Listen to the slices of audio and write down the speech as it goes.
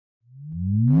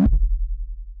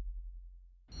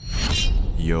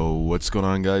Yo, what's going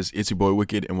on, guys? It's your boy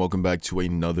Wicked and welcome back to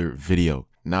another video.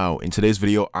 Now, in today's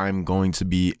video, I'm going to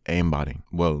be aimbotting.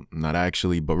 Well, not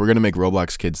actually, but we're gonna make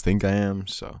Roblox kids think I am.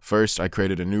 So first, I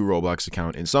created a new Roblox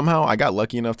account and somehow I got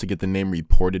lucky enough to get the name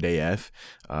Reported AF.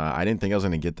 I didn't think I was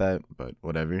gonna get that, but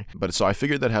whatever. But so I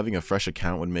figured that having a fresh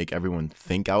account would make everyone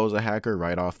think I was a hacker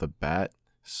right off the bat.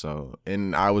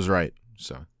 And I was right.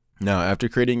 So now, after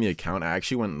creating the account, I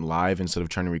actually went live instead of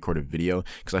trying to record a video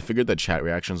because I figured that chat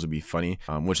reactions would be funny,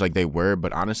 which like they were,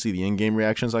 but honestly, the in-game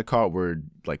reactions I caught were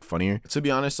like funnier. To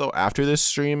be honest though, after this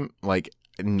stream, like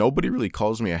nobody really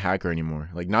calls me a hacker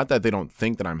anymore. Like, not that they don't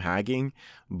think that I'm hacking,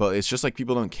 but it's just like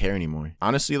people don't care anymore.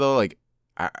 Honestly though, like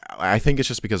I think it's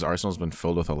just because Arsenal's been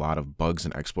filled with a lot of bugs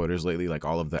and exploiters lately, like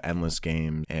all of the endless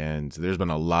games, and there's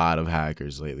been a lot of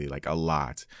hackers lately, like a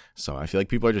lot. So I feel like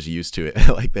people are just used to it.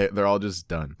 Like they're all just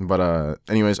done. But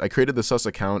anyways, I created the sus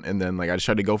account and then like I just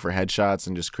tried to go for headshots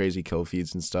and just crazy kill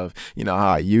feeds and stuff. You know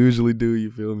how I usually do,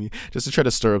 you feel me? Just to try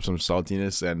to stir up some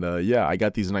saltiness. And yeah, I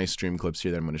got these nice stream clips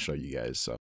here that I'm going to show you guys.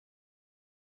 So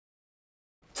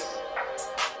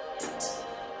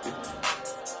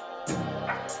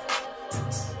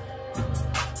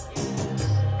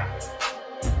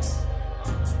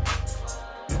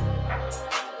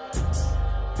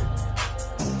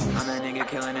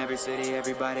killing every city,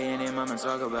 everybody in it, mama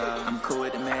talk about. I'm cool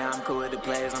with the man, I'm cool with the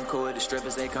players, I'm cool with the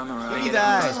strippers, they come around. Give me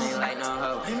that. Me like no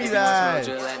hoe. Give me that.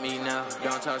 Just let me know.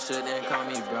 Don't talk shit, then call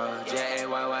me bro.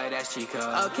 J-A-Y-Y, that's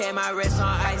Chico. Okay, my wrist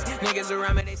on ice. Niggas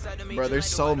around me, they said to me. Bro, they're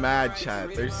so mad,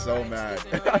 chat. They're so mad.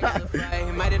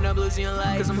 Might end up losing your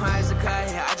life, cause I'm high as a kite.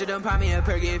 I just done pop me a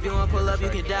perky. If you want pull up, you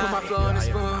can die. Put my flow on the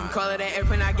spoon. Call it an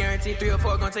airplane, I guarantee 3 or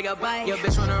 4 gonna take a bite. Your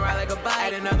bitch wanna ride like a bike.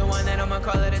 Add another one, then I'ma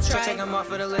call it a try. Check them off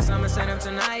for the list, I'ma send them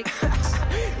tonight.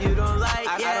 You don't like,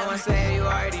 I don't wanna say you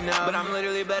already know, but I'm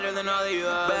literally better than all of you.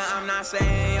 But I'm not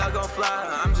saying y'all gon'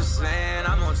 fly, I'm just saying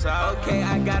I'm on top. Okay,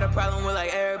 I got a problem with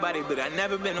like everybody, but I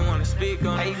never been the one to speak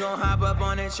on. How you gon' hop up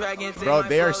on that track and take bro,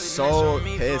 they are so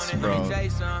pissed, bro.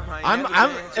 I'm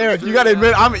Eric, you gotta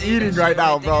admit, I'm eating right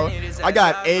now, bro. I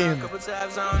got aim.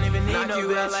 I don't even need you,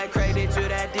 bitch. Like crazy to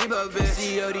that Debo bitch.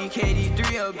 COD, KD,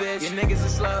 3-0 bitch. Your niggas are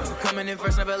slow, coming in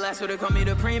first, never last, so they call me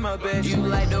the primo bitch. You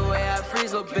like the way I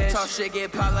freeze, little bitch. Talk shit,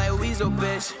 get popped like Weasel,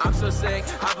 bitch. I'm so sick.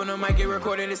 Hop on the mic, get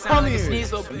recorded, it sound like a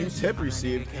sneeze, little bitch. New tip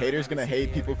received. Haters gonna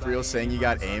hate people for real saying you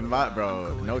got aimbot,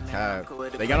 bro. No cap.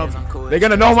 They're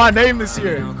gonna know my name this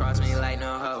year. Don't cross me like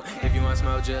no hoe. If you want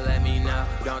smoke, just let me know.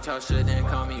 Don't talk shit, then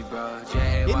call me bro.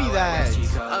 Give me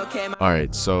that. Okay.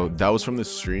 Alright, so that was from the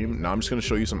stream. Now I'm just gonna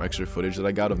show you some extra footage that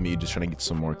I got of me just trying to get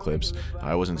some more clips.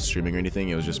 I wasn't streaming or anything.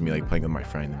 It was just me like playing with my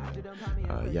friend.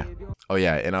 And, yeah. Oh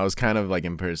yeah, and I was kind of like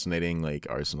impersonating like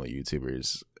Arsenal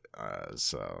YouTubers.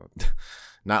 So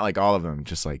not like all of them,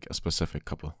 just like a specific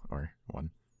couple or one.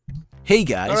 Hey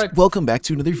guys, welcome back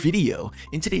to another video.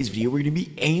 In today's video, we're gonna be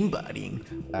aimbotting.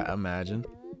 Imagine.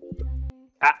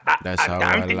 That's how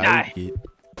I like it.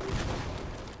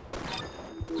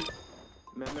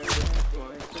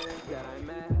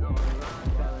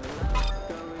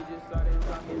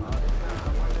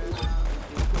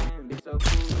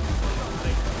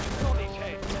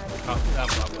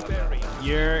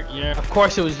 You're of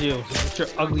course it was you. With your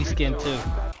ugly skin too.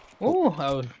 Oh,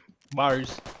 I was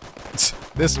bars.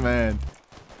 This man.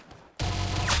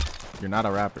 You're not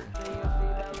a rapper.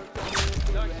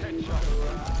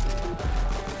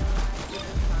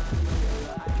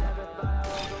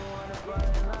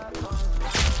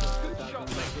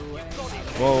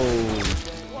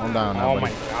 Whoa. I'm down now, Oh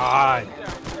my god.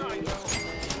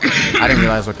 I didn't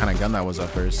realize what kind of gun that was at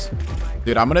first.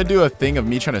 Dude, I'm gonna do a thing of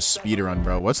me trying to speedrun,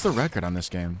 bro. What's the record on this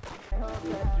game?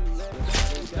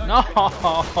 No.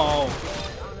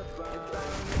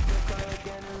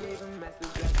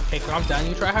 Hey, calm down.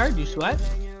 You try hard. You sweat.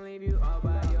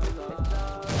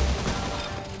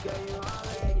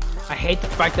 I hate the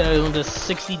fact that it does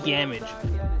 60 damage.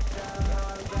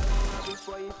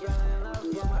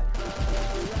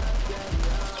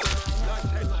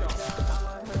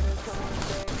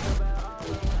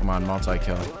 Come on,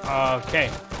 multi-kill. Okay.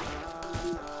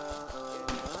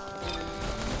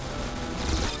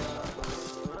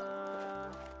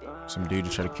 Some dude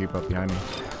to try to creep up behind me.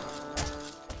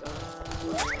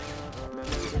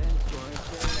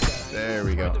 There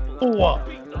we go. Oh,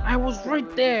 I was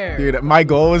right there. Dude, my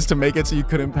goal was to make it so you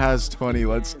couldn't pass 20.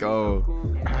 Let's go.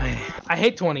 I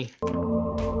hate 20.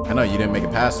 I know, you didn't make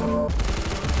it past him.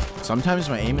 Sometimes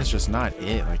my aim is just not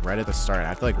it, like right at the start. I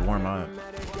have to like warm up.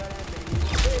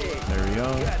 There we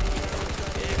go.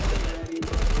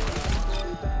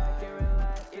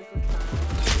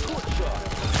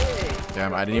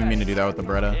 Damn, I didn't even mean to do that with the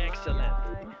Beretta.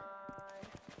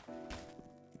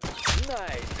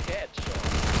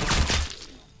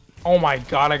 Oh my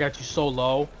god, I got you so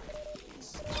low.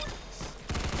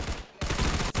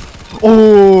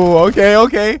 Oh, okay,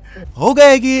 okay.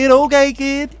 Okay, kid. Okay,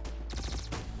 kid.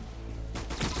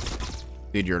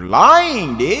 Dude, you're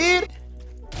lying, dude.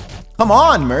 Come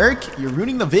on, Merc. You're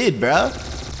ruining the vid, bruh.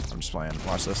 I'm just playing.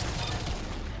 Watch this.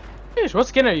 Fish, what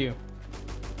skin are you?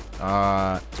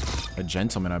 A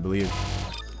gentleman, I believe.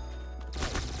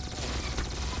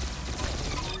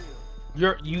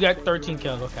 You got 13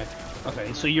 kills. Okay.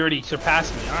 Okay, so you already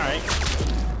surpassed me. All right.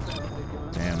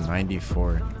 Damn,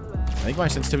 94. I think my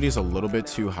sensitivity is a little bit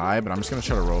too high, but I'm just gonna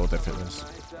try to roll with it for this.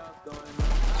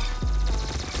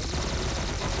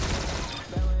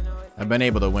 I've been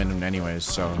able to win anyways,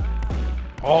 so.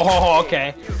 Oh,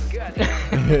 okay.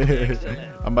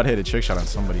 I'm about to hit a trick shot on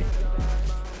somebody.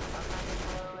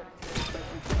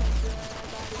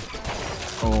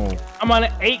 Oh. I'm on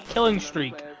an 8 killing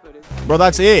streak. Bro,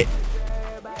 that's it.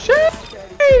 Shit.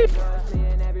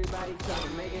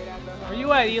 Where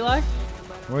you at, Eli?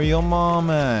 Where your mom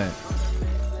at?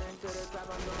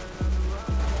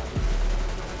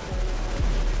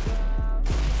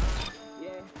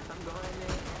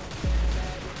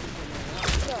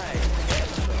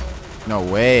 No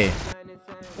way.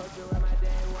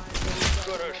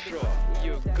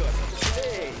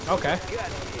 Okay.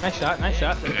 Nice shot, nice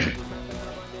shot.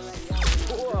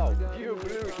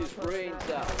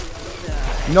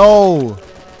 No.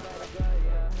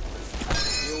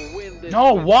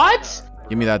 No, what?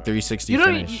 Give me that 360 You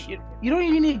don't, finish. you don't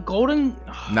even need golden.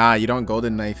 Nah, you don't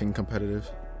golden knife in competitive.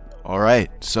 Alright,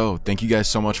 so thank you guys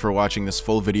so much for watching this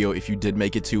full video. If you did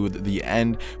make it to the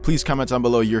end, please comment down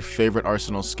below your favorite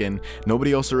Arsenal skin.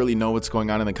 Nobody else will really know what's going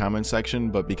on in the comment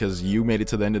section, but because you made it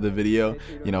to the end of the video,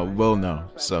 you know, we'll know.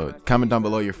 So comment down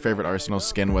below your favorite Arsenal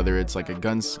skin, whether it's like a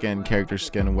gun skin, character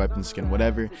skin, weapon skin,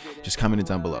 whatever. Just comment it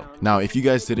down below. Now, if you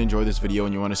guys did enjoy this video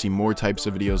and you want to see more types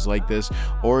of videos like this,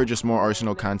 or just more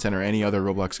Arsenal content or any other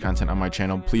Roblox content on my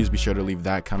channel, please be sure to leave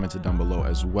that commented down below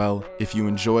as well. If you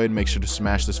enjoyed, make sure to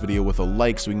smash this video with a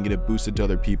like so we can get it boosted to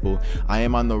other people. I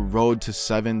am on the road to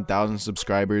 7,000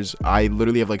 subscribers. I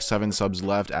literally have like 7 subs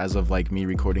left as of like me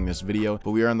recording this video,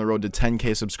 but we are on the road to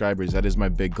 10k subscribers. That is my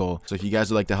big goal. So if you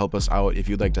guys would like to help us out, if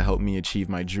you'd like to help me achieve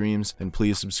my dreams, then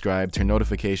please subscribe, turn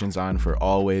notifications on for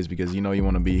always, because you know you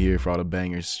want to be here for all the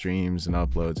bangers, streams and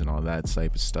uploads and all that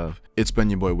type of stuff. It's been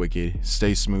your boy Wicked.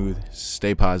 Stay smooth,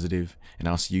 stay positive, and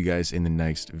I'll see you guys in the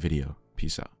next video.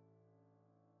 Peace out.